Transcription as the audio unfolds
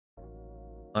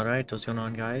Alright, what's going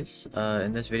on, guys?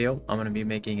 In this video, I'm going to be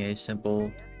making a simple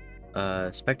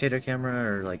spectator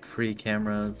camera or like free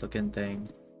camera looking thing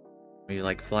where you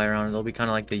like fly around. It'll be kind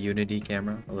of like the Unity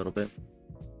camera a little bit.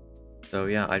 So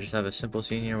yeah, I just have a simple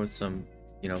scene here with some,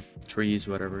 trees,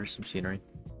 whatever, some scenery.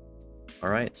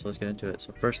 Alright, so let's get into it.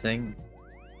 So first thing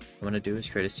I'm going to do is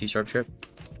create a C# script.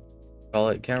 Call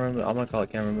it camera, I'm going to call it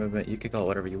camera movement. You could call it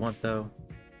whatever you want though.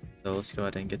 So let's go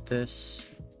ahead and get this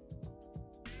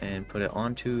and put it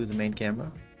onto the main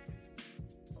camera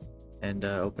and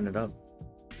open it up.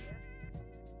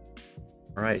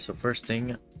 Alright, so first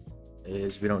thing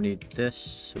is we don't need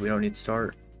this, so we don't need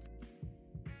start.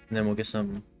 And then we'll get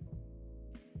some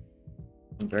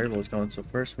variables going. So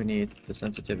first we need the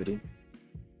sensitivity.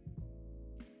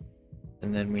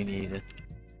 And then we need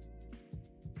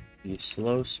the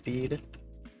slow speed,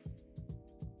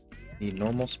 the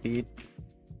normal speed,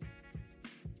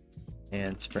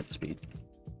 and sprint speed.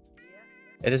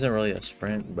 It isn't really a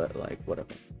sprint, but like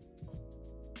whatever.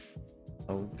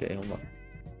 Okay, hold on.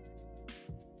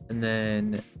 And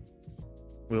then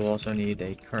we will also need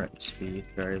a current speed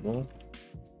variable.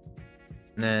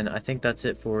 And then I think that's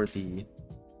it for the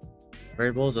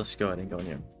variables. Let's go ahead and go in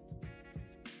here.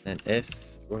 And if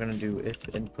we're gonna do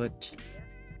if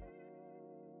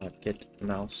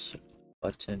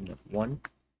Input.GetMouseButton1.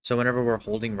 So whenever we're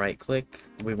holding right click,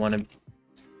 we want to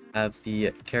have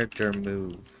the character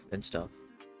move and stuff.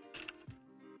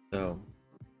 So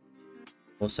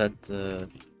we'll set the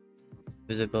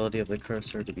visibility of the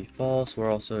cursor to be false.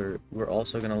 We're also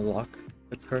gonna lock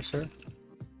the cursor.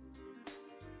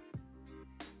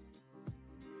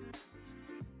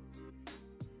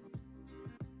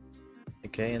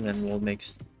 Okay, and then we'll make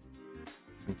some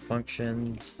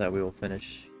functions that we will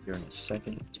finish here in a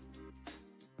second.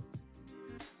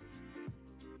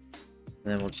 And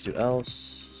then we'll just do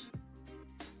else.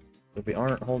 If we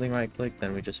aren't holding right click,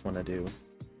 then we just want to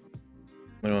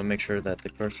make sure that the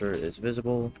cursor is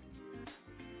visible.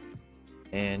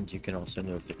 And you can also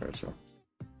move the cursor.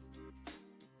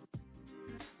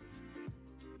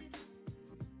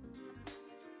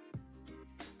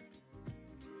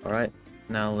 Alright,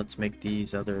 now let's make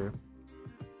these other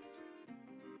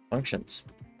functions.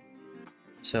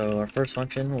 So our first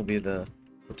function will be the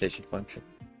rotation function.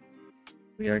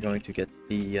 We are going to get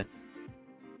the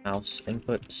mouse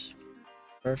input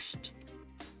first.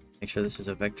 Make sure this is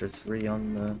a vector 3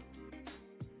 on the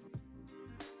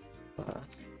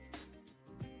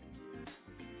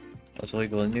this will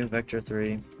equal a new vector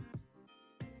 3.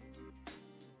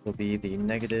 Will be the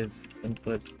negative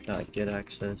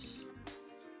Input.GetAxis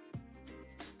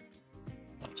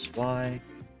y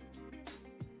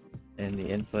and the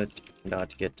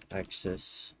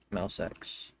Input.GetAxis mouse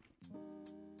x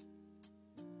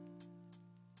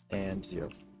and 0.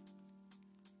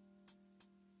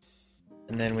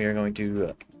 And then we are going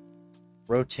to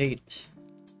rotate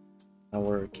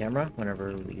our camera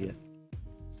whenever we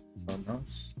our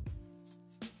mouse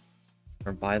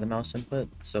or by the mouse input.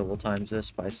 So we'll times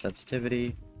this by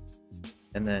sensitivity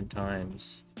and then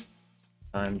times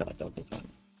time.delta time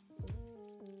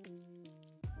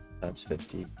times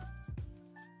 50.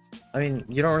 I mean,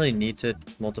 you don't really need to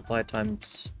multiply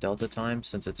times delta time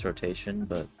since it's rotation,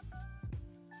 but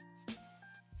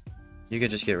you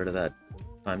could just get rid of that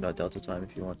time.delta time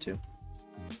if you want to.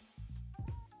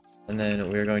 And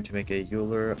then we're going to make a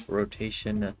Euler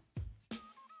rotation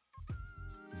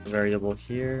variable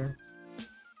here.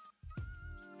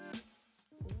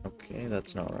 Okay,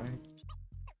 that's not right.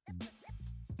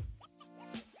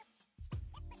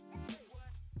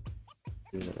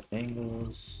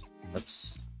 EulerAngles.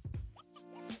 That's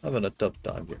having a tough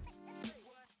time here.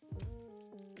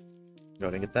 Go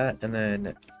ahead and get that, and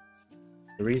then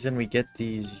the reason we get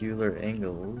these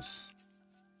eulerAngles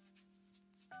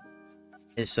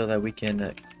is so that we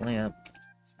can clamp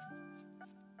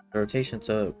the rotation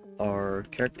so our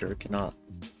character cannot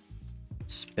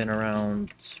spin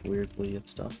around weirdly and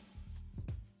stuff.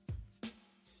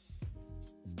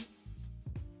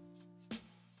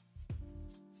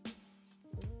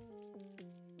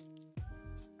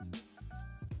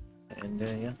 And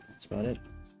yeah, that's about it.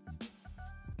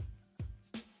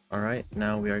 Alright,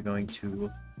 now we are going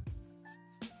to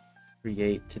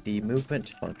create the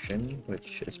movement function,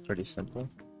 which is pretty simple.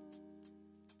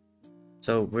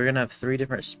 So we're going to have 3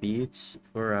 different speeds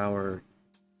for our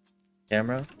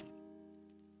camera.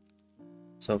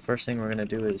 So first thing we're going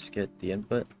to do is get the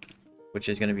input, which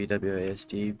is going to be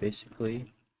WASD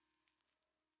basically.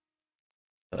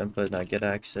 So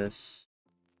Input.GetAxis.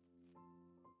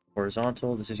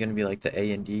 Horizontal, this is going to be like the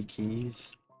A and D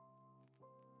keys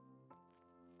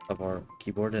of our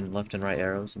keyboard and left and right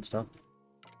arrows and stuff.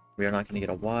 We are not going to get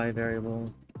a Y variable.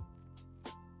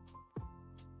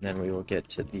 And then we will get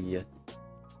to the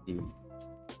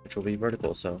which will be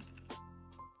vertical, so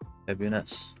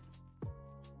Fabulous.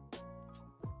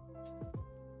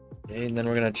 Okay, and then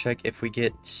we're gonna check if we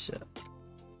get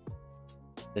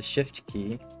the shift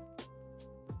key.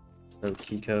 So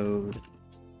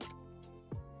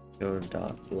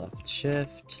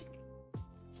KeyCode.LeftShift.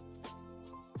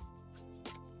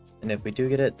 And if we do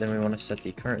get it, then we want to set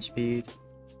the current speed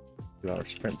to our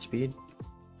sprint speed.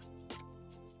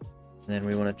 And then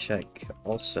we want to check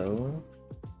also,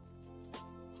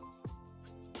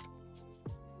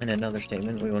 in another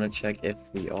statement, we want to check if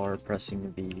we are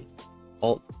pressing the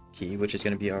Alt key, which is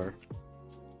going to be our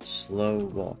slow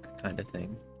walk kind of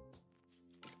thing.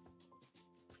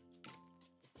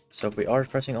 So if we are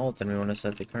pressing Alt, then we want to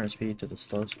set the current speed to the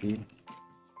slow speed.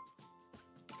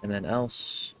 And then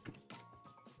else,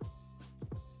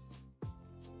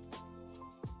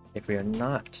 if we are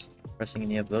not pressing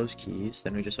any of those keys,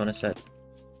 then we just want to set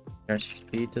current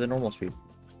speed to the normal speed.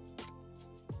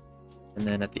 And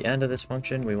then at the end of this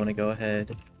function, we want to go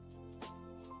ahead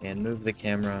and move the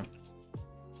camera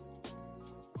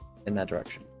in that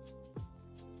direction.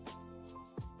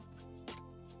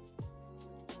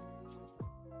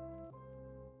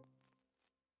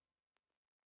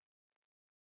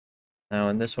 Now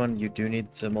in this one, you do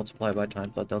need to multiply by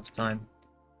time.delta time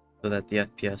so that the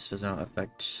FPS does not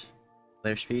affect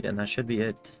player speed, and that should be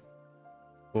it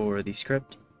for the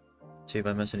script. See if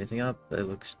I mess anything up. It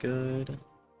looks good.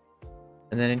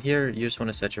 And then in here, you just want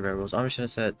to set your variables. I'm just going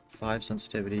to set 5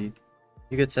 sensitivity.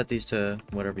 You could set these to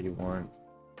whatever you want.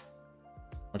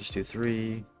 I'll just do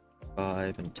 3,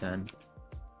 5, and 10.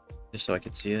 Just so I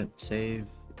can see it. Save,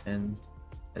 and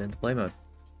head into play mode.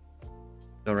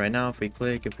 So right now, if we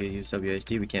click, if we use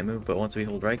WASD, we can't move. But once we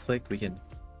hold right click, we can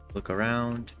look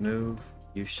around, move,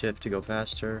 use shift to go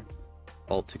faster,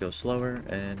 alt to go slower,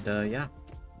 and yeah.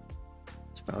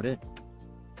 That's about it.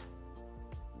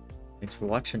 Thanks for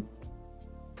watching.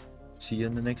 See you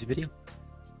in the next video.